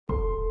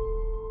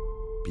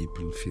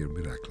People fear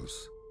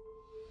miracles.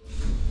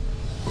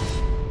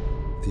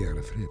 They are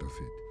afraid of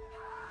it.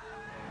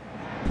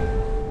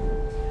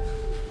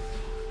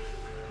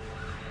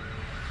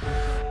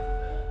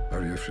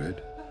 Are you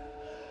afraid?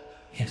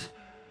 Yes.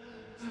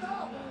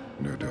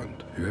 No,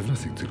 don't. You have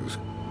nothing to lose.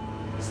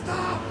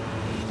 Stop!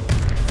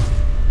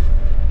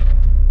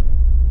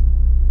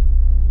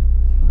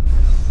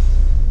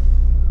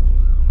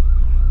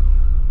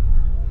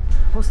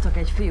 Hoztak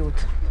egy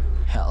fiút.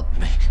 Help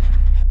me.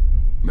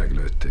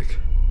 Meglőtték.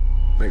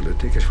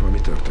 Meglőtték, és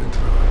valami történt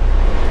vele.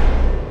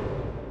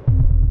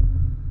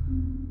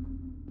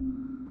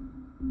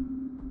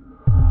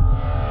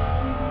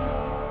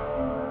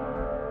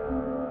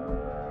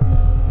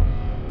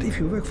 If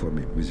you work for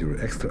me with your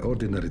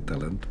extraordinary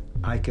talent,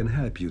 I can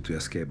help you to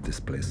escape this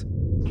place.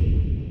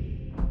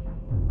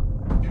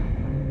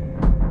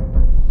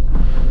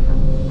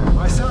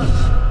 My son!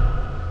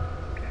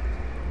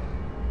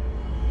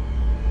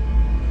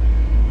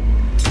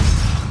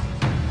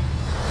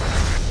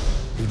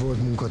 Egy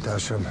volt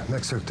munkatársam,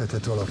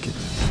 megszöktetett valakit.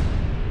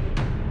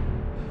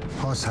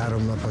 Ha az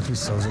 3 napot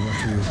visszahozom a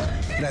fiút.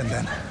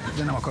 Rendben,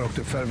 de nem akarok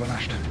több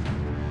felvonást.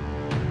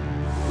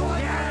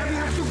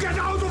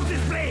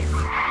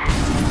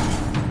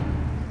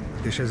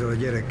 És ezzel a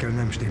gyerekkel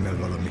nem stimmel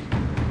valami.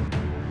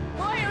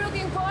 Who are you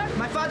looking for?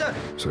 My father!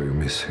 So you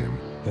miss him.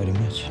 Very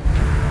much.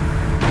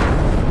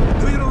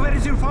 Do you know where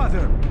is your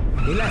father?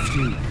 He left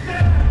you.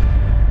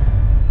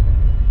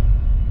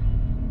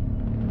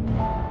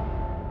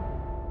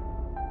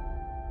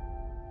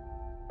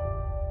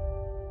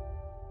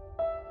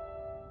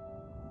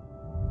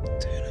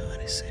 Do you know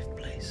any safe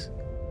place?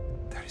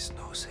 There is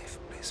no safe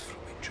place from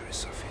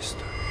injuries of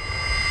history.